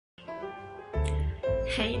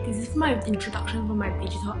Hey, this is my introduction for my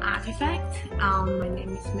digital artifact. My name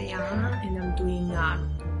is Mayana and I'm doing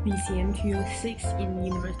BCM 206 in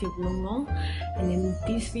University of Wollongong. And then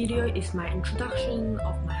this video is my introduction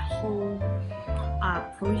of my whole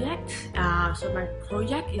project. So my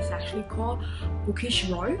project is actually called Bookish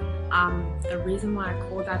Roll. The reason why I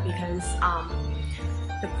call that because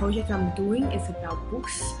the project I'm doing is about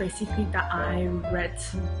books. Basically, that I read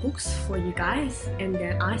some books for you guys, and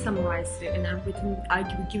then I summarize it, and I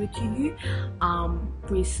will give it to you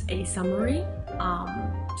with a summary.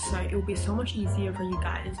 So it will be so much easier for you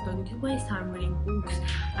guys. Don't need to waste time reading books.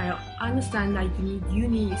 I understand that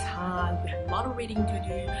uni is hard. We have a lot of reading to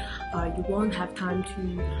do. You won't have time to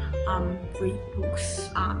read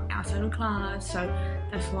books outside of class. So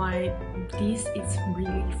that's why this is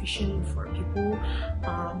really efficient for people.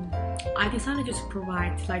 I decided to just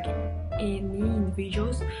provide like any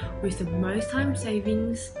individuals with the most time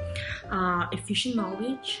savings, efficient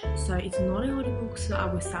knowledge. So it's not an audiobook, so I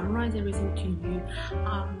will summarize everything to you.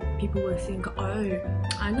 People will think, oh,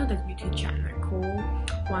 I know that YouTube channel called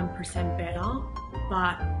 1% Better,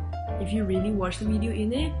 but if you really watch the video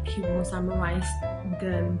in it, he won't summarize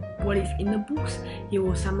what is in the books. He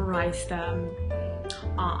will summarize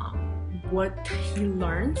what he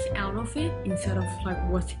learns out of it instead of like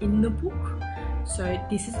what's in the book. So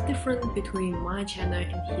this is the difference between my channel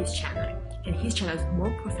and his channel. And his channel is more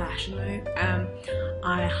professional.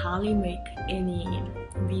 I hardly make any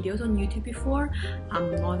videos on YouTube before.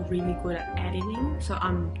 I'm not really good at editing, so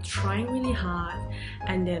I'm trying really hard.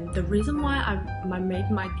 And then the reason why I made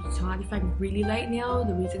my digital artifact really late now,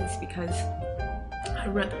 the reason is because I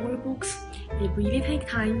read all the books. It really takes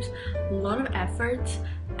time, a lot of effort,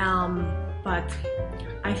 but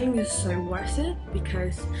I think it's so worth it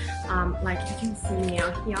because like you can see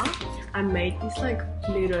now here, I made this like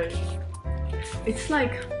little, it's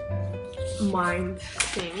like mind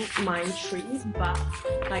tree, but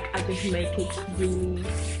like I just make it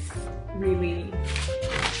really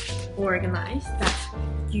organized that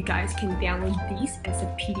you guys can download this as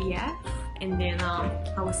a PDF. And then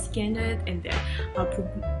I will scan it and then I'll put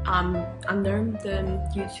under the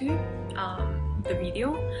YouTube the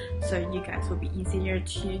video, so you guys will be easier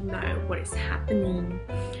to know what is happening.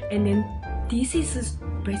 And then this is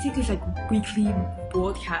basically like weekly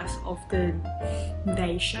broadcast of the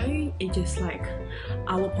day show. It just like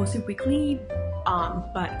I will post it weekly,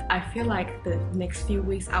 but I feel like the next few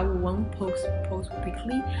weeks I won't post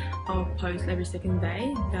weekly. I'll post every second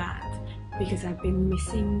day, because I've been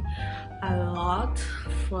missing a lot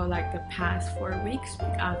for like the past 4 weeks.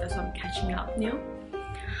 That's why I'm catching up now.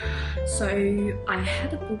 So I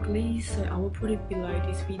had a book list, so I will put it below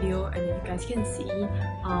this video and then you guys can see.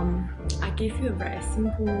 I gave you a very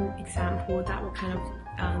simple example that what kind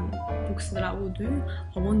of books that I will do.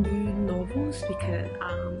 I won't do novels because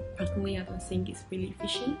personally I don't think it's really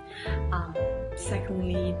efficient.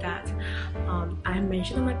 Secondly, that I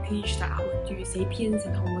mentioned on my page that I would do Sapiens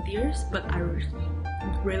and Homo Deus, but I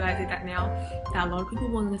realizing that now that a lot of people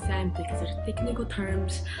won't understand because there's technical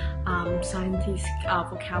terms, scientific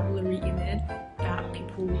vocabulary in it that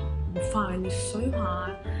people find it so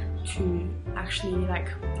hard to actually like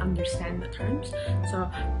understand the terms. So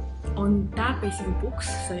on that basic books,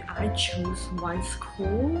 so I chose one's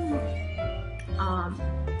called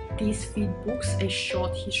these feed books, A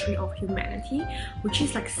Short History of Humanity, which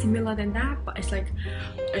is like similar than that, but it's like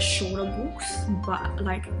a shorter books, but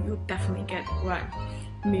like you'll definitely get what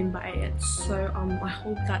I mean by it. So I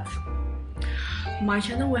hope that my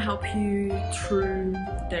channel will help you through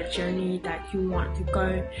the journey that you want to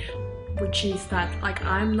go, which is that like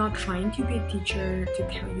I'm not trying to be a teacher to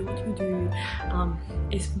tell you what to do.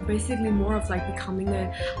 It's basically more of like becoming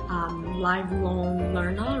a lifelong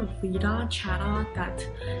learner, reader, chatter, that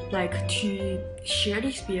like to share the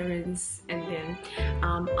experience. And then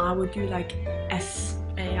I will do like as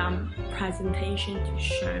a presentation to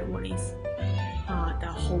show what is the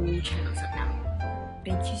whole channel about.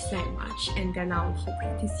 Thank you so much, and then I'll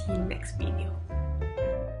hope to see you next video.